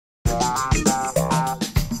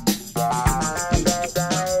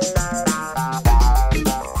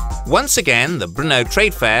Once again, the Brno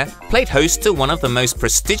Trade Fair played host to one of the most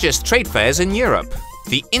prestigious trade fairs in Europe,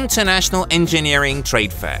 the International Engineering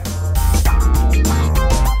Trade Fair.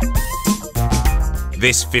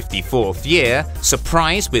 This 54th year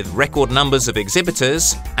surprised with record numbers of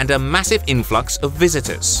exhibitors and a massive influx of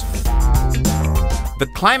visitors. The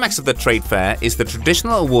climax of the trade fair is the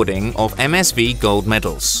traditional awarding of MSV Gold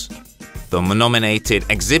Medals. The nominated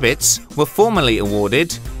exhibits were formally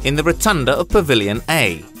awarded in the rotunda of Pavilion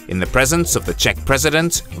A, in the presence of the Czech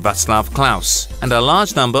President Václav Klaus and a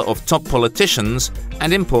large number of top politicians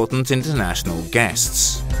and important international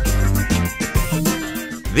guests.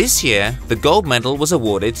 This year, the gold medal was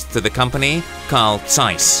awarded to the company Carl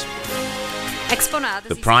Zeiss.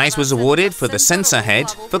 The prize was awarded for the sensor head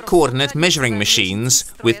for coordinate measuring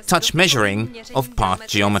machines with touch measuring of part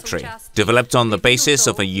geometry, developed on the basis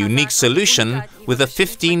of a unique solution with a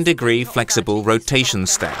 15-degree flexible rotation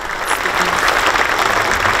step.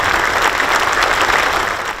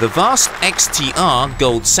 The VAST XTR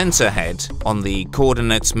Gold sensor head on the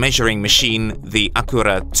coordinate measuring machine, the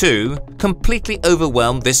ACCURA 2, completely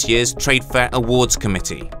overwhelmed this year's Trade Fair Awards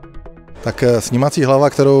Committee. The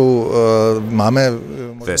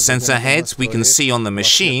sensor heads we can see on the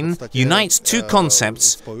machine unites two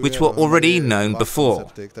concepts which were already known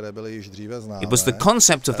before. It was the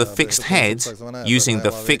concept of the fixed head, using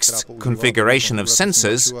the fixed configuration of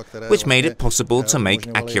sensors, which made it possible to make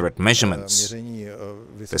accurate measurements.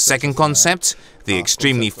 The second concept, the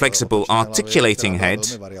extremely flexible articulating head,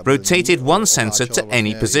 rotated one sensor to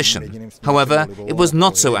any position. However, it was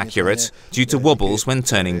not so accurate due to wobbles when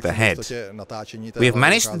turning the head. We have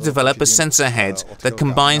managed to develop a sensor head that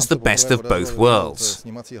combines the best of both worlds.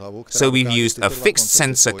 So we've used a fixed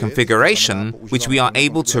sensor configuration which we are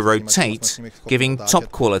able to rotate, giving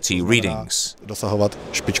top quality readings.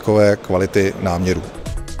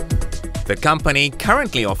 The company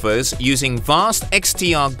currently offers using VAST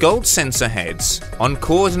XTR Gold sensor heads on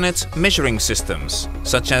coordinate measuring systems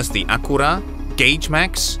such as the ACCURA,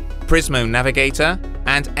 GageMax, Prismo navigator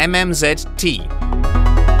and MMZ T.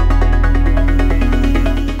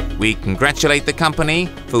 We congratulate the company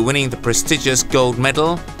for winning the prestigious gold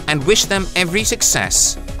medal and wish them every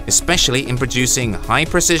success, especially in producing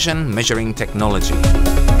high-precision measuring technology.